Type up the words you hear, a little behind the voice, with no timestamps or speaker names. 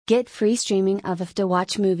Get free streaming of Afdah.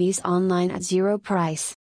 Watch movies online at zero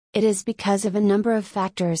price. It is because of a number of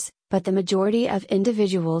factors, but the majority of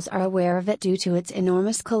individuals are aware of it due to its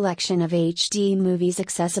enormous collection of HD movies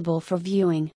accessible for viewing.